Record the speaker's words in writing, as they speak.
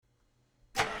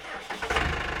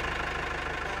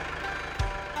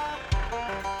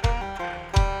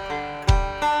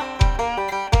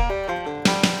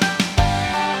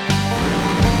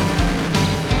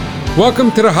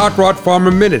Welcome to the Hot Rod Farmer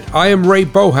Minute. I am Ray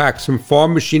Bohax from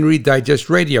Farm Machinery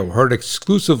Digest Radio, heard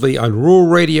exclusively on Rural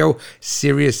Radio,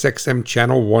 Sirius XM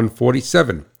Channel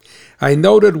 147. I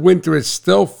know that winter is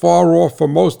still far off for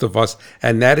most of us,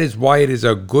 and that is why it is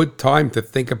a good time to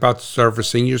think about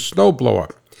servicing your snowblower.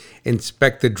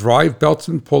 Inspect the drive belts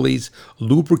and pulleys,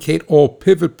 lubricate all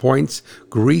pivot points,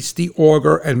 grease the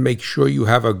auger, and make sure you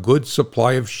have a good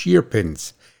supply of shear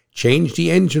pins. Change the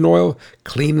engine oil,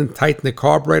 clean and tighten the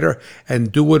carburetor,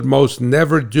 and do what most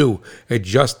never do,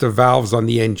 adjust the valves on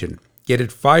the engine. Get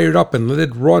it fired up and let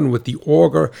it run with the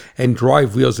auger and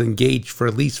drive wheels engaged for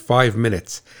at least 5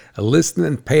 minutes. Listen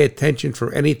and pay attention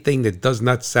for anything that does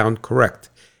not sound correct.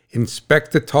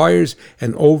 Inspect the tires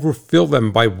and overfill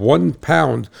them by 1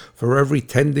 pound for every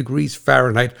 10 degrees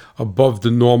Fahrenheit above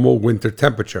the normal winter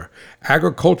temperature.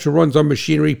 Agriculture runs on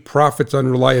machinery, profits on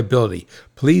reliability.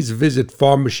 Please visit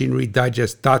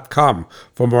farmmachinerydigest.com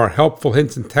for more helpful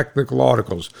hints and technical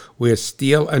articles where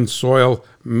steel and soil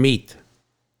meet.